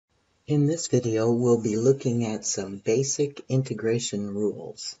In this video, we'll be looking at some basic integration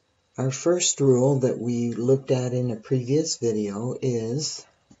rules. Our first rule that we looked at in a previous video is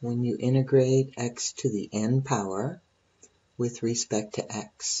when you integrate x to the n power with respect to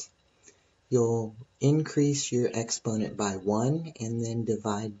x, you'll increase your exponent by 1 and then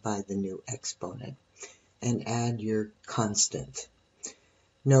divide by the new exponent and add your constant.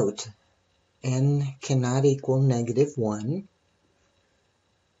 Note, n cannot equal -1.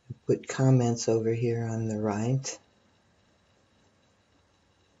 Put comments over here on the right.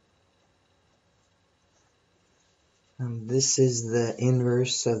 This is the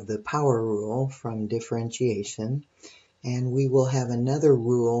inverse of the power rule from differentiation, and we will have another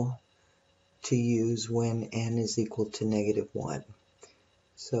rule to use when n is equal to -1.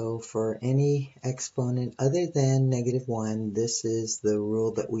 So for any exponent other than -1, this is the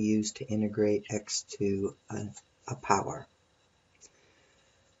rule that we use to integrate x to a power.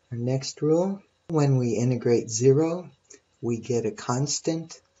 Our next rule, when we integrate 0, we get a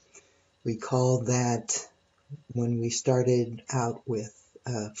constant. Recall that when we started out with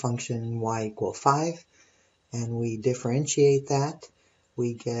a function y equal 5, and we differentiate that,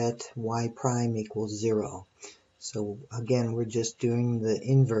 we get y prime equals 0. So again, we're just doing the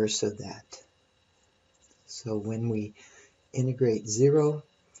inverse of that. So when we integrate 0,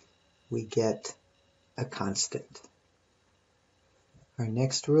 we get a constant. Our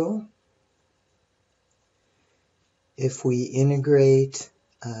next rule, if we integrate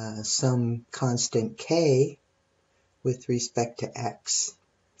some constant k with respect to x,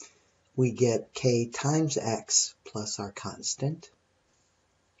 we get k times x plus our constant.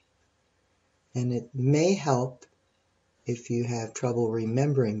 And it may help, if you have trouble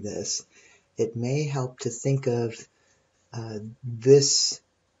remembering this, it may help to think of this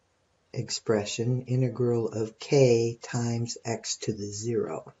expression, integral of k times x to the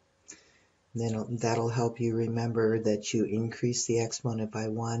 0. Then that'll help you remember that you increase the exponent by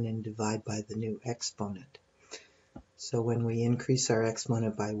 1 and divide by the new exponent. So when we increase our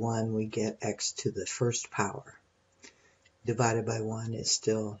exponent by 1, we get x to the first power. Divided by 1 is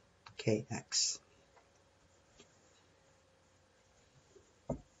still kx.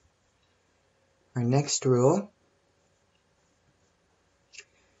 Our next rule,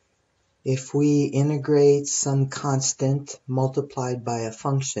 if we integrate some constant multiplied by a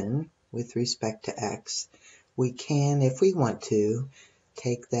function with respect to x, we can, if we want to,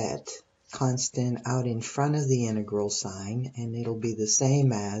 take that constant out in front of the integral sign, and it'll be the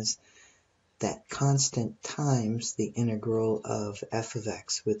same as that constant times the integral of f of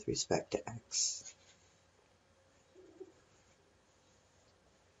x with respect to x.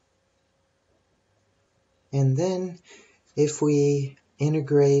 And then if we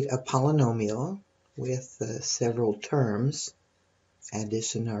integrate a polynomial with several terms,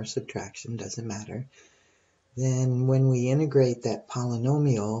 addition or subtraction, doesn't matter, then when we integrate that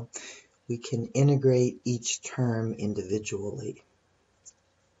polynomial, we can integrate each term individually.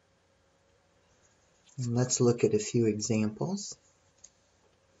 And let's look at a few examples.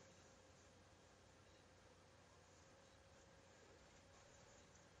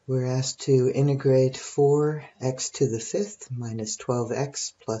 We're asked to integrate 4x to the 5th minus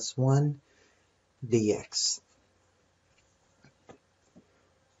 12x plus 1 dx.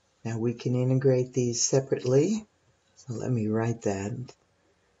 Now we can integrate these separately. So let me write that.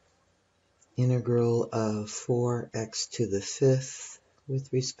 Integral of 4x to the 5th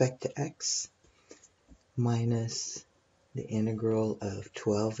with respect to x minus the integral of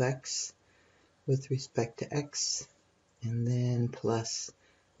 12x with respect to x, and then plus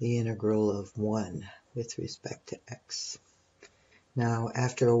the integral of 1 with respect to x. Now,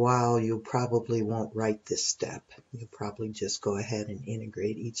 after a while, you probably won't write this step. You'll probably just go ahead and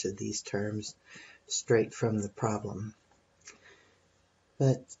integrate each of these terms straight from the problem.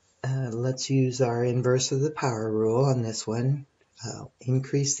 But let's use our inverse of the power rule on this one.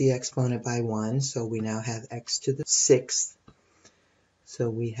 Increase the exponent by 1, so we now have x to the 6th. So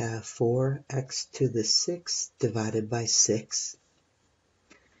we have 4x to the 6th divided by 6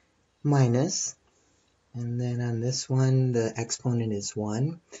 minus, and then on this one the exponent is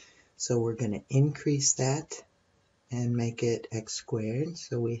 1, so we're going to increase that and make it x squared.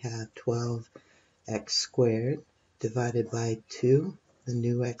 So we have 12x squared divided by 2, the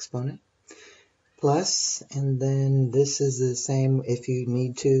new exponent, plus, and then this is the same. If you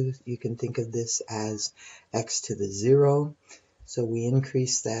need to, you can think of this as x to the 0. So we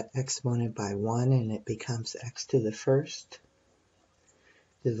increase that exponent by 1 and it becomes x to the 1st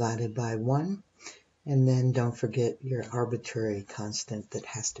divided by 1. And then don't forget your arbitrary constant that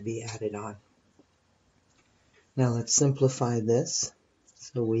has to be added on. Now let's simplify this.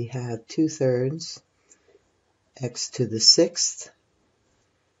 So we have 2/3 x to the 6th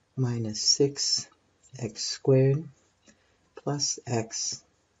minus 6x squared plus x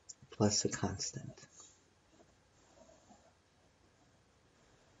plus a constant.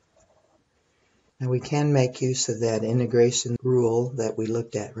 Now we can make use of that integration rule that we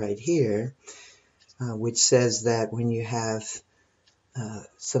looked at right here, which says that when you have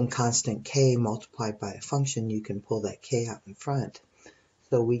some constant k multiplied by a function, you can pull that k out in front.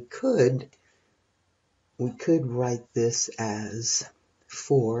 So we could write this as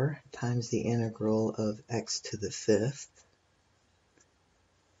 4 times the integral of x to the 5th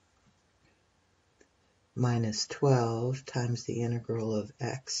minus 12 times the integral of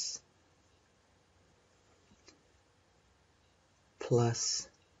x plus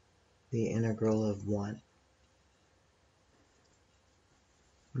the integral of 1.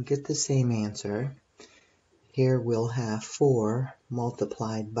 We get the same answer. Here we'll have 4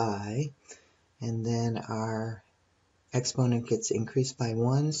 multiplied by, and then our exponent gets increased by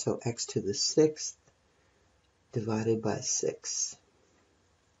 1, so x to the 6th divided by 6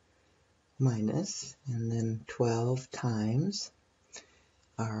 minus, and then 12 times.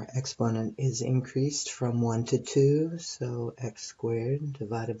 Our exponent is increased from 1 to 2, so x squared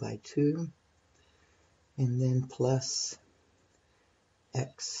divided by 2, and then plus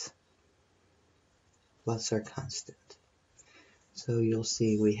x plus our constant. So you'll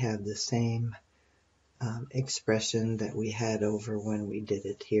see we have the same expression that we had over when we did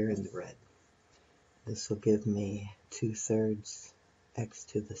it here in the red. This will give me 2/3 x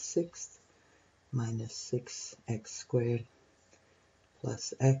to the 6th minus 6x squared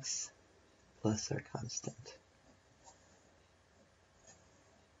plus x plus our constant.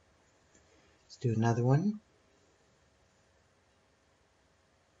 Let's do another one.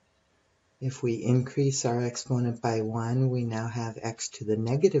 If we increase our exponent by 1, we now have x to the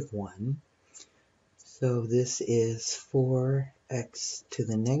negative 1. So this is 4x to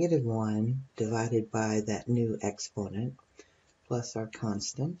the negative 1 divided by that new exponent plus our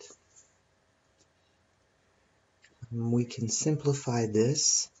constant. We can simplify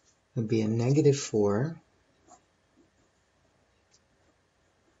this. It would be a negative 4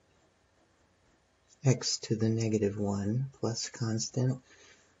 x to the negative 1 plus constant,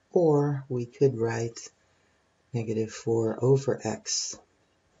 or we could write negative 4 over x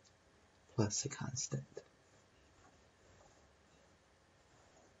plus a constant.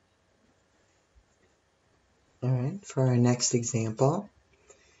 Alright, for our next example,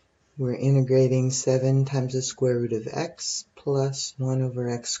 we're integrating 7 times the square root of x plus 1 over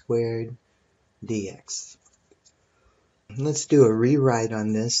x squared dx. Let's do a rewrite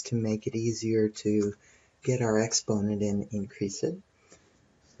on this to make it easier to get our exponent and increase it.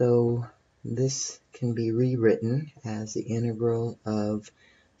 So this can be rewritten as the integral of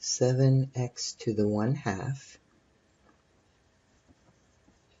 7x to the 1/2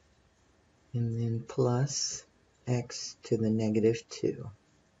 and then plus x to the negative 2,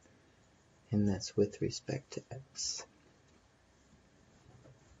 and that's with respect to x.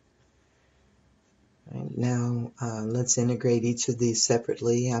 Right, now let's integrate each of these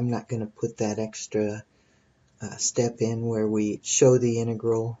separately. I'm not going to put that extra step in where we show the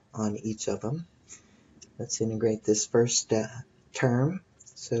integral on each of them. Let's integrate this first term.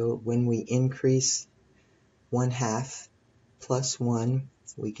 So when we increase 1/2 plus 1,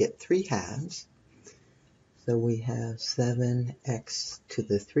 we get 3/2. So we have 7x to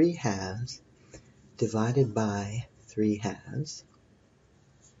the 3/2 divided by 3/2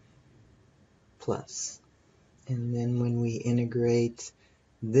 plus. And then when we integrate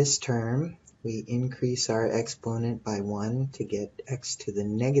this term, we increase our exponent by 1 to get x to the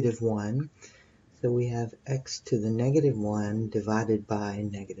negative 1. So we have x to the negative 1 divided by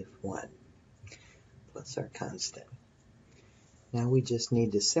negative 1 plus our constant. Now we just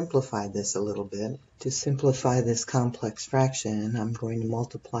need to simplify this a little bit. To simplify this complex fraction, I'm going to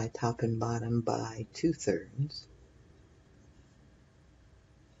multiply top and bottom by 2/3.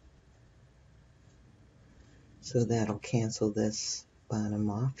 So that'll cancel this bottom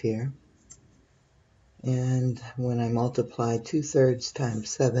off here. And when I multiply 2/3 times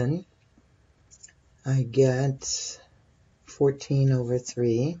 7, I get 14 over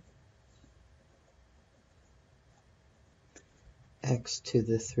 3 x to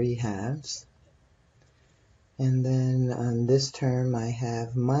the 3/2. And then on this term I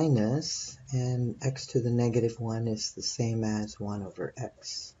have minus, and x to the negative 1 is the same as 1 over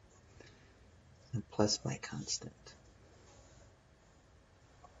x, and plus my constant.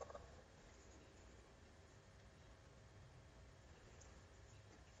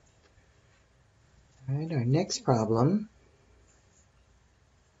 Alright, our next problem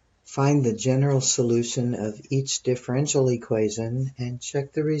find the general solution of each differential equation and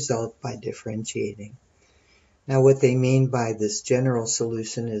check the result by differentiating. Now what they mean by this general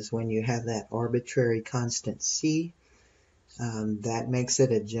solution is when you have that arbitrary constant c, that makes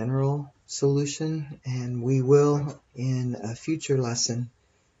it a general solution, and we will in a future lesson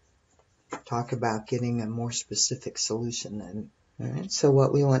talk about getting a more specific solution. Alright, so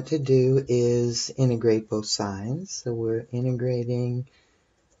what we want to do is integrate both sides. So we're integrating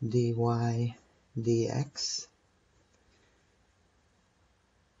dy dx,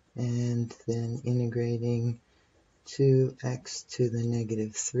 and then integrating 2x to the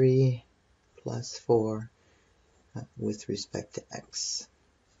negative 3 plus 4 with respect to x.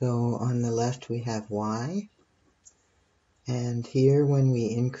 So on the left we have y, and here when we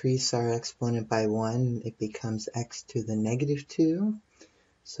increase our exponent by 1, it becomes x to the negative 2.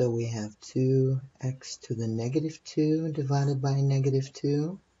 So we have 2x to the negative 2 divided by negative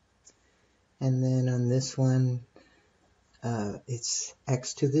 2. And then on this one, it's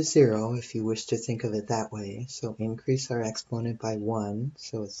x to the 0 if you wish to think of it that way. So increase our exponent by 1,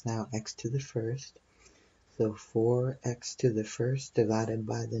 so it's now x to the first. So 4x to the first divided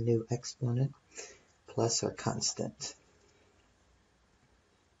by the new exponent plus our constant.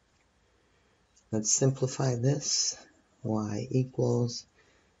 Let's simplify this. Y equals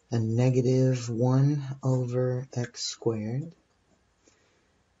a negative 1 over x squared,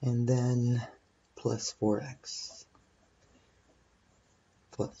 and then plus 4x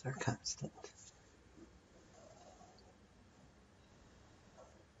plus our constant.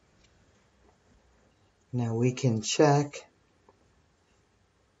 Now we can check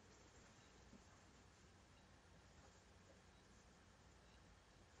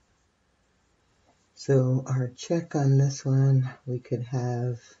so our check on this one, we could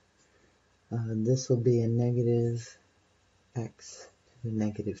have this will be a negative x to the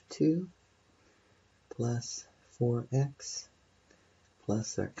negative 2 plus 4x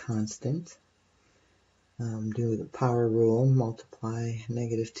plus our constant. Do the power rule, multiply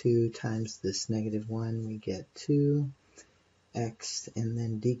negative 2 times this negative 1, we get 2x, and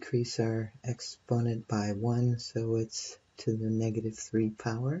then decrease our exponent by 1, so it's to the negative 3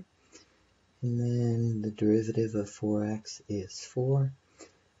 power. And then the derivative of 4x is 4,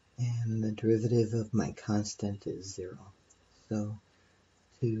 and the derivative of my constant is 0. So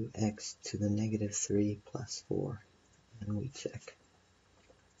 2x to the negative 3 plus 4, and we check.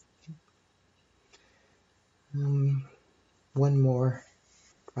 One more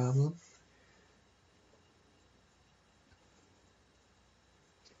problem.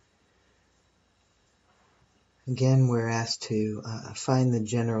 Again, we're asked to find the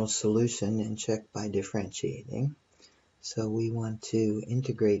general solution and check by differentiating. So we want to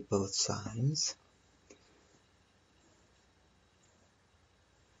integrate both sides.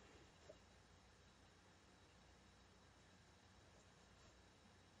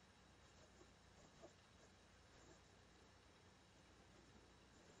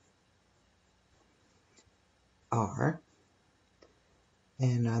 R,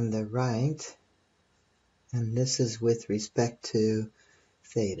 and on the right, and this is with respect to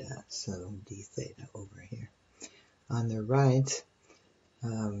theta, so d theta over here. On the right,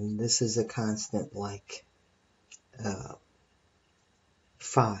 this is a constant like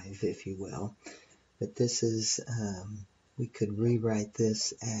 5, if you will, but this is, we could rewrite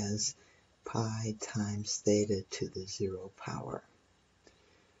this as pi times theta to the 0 power.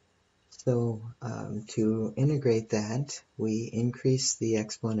 So to integrate that, we increase the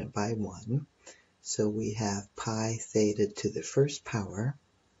exponent by 1. So we have pi theta to the first power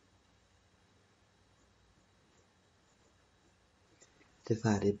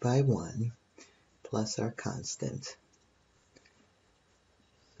divided by 1 plus our constant.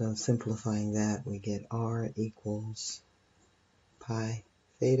 So simplifying that, we get r equals pi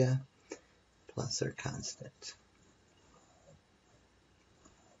theta plus our constant.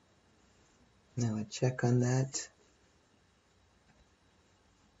 Now a check on that.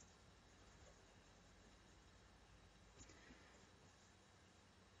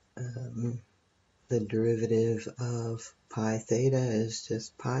 The derivative of pi theta is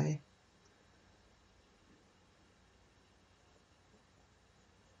just pi.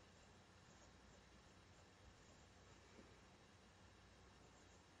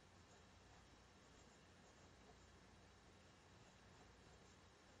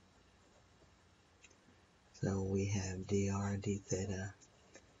 So we have dr d theta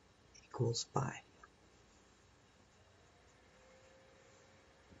equals pi.